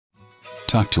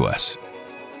talk to us.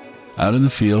 Out in the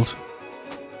field,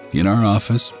 in our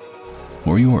office,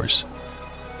 or yours,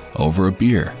 over a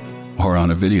beer, or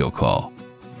on a video call,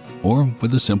 or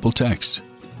with a simple text.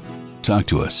 Talk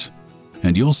to us,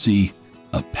 and you'll see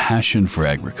a passion for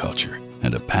agriculture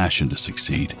and a passion to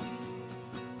succeed.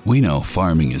 We know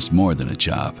farming is more than a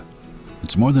job.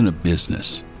 It's more than a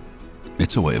business.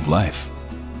 It's a way of life.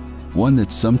 One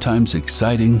that's sometimes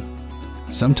exciting,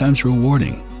 sometimes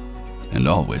rewarding, and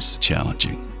always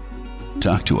challenging.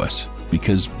 Talk to us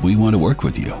because we want to work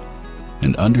with you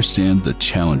and understand the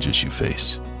challenges you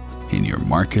face in your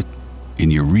market,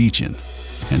 in your region,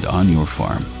 and on your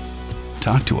farm.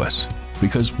 Talk to us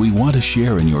because we want to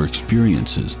share in your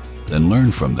experiences and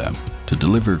learn from them to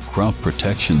deliver crop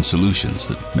protection solutions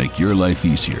that make your life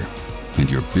easier and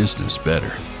your business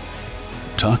better.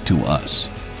 Talk to us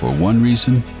for one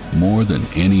reason more than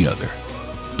any other,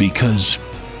 because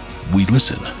we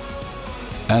listen.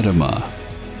 ADAMA.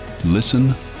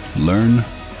 Listen, learn,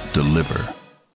 deliver.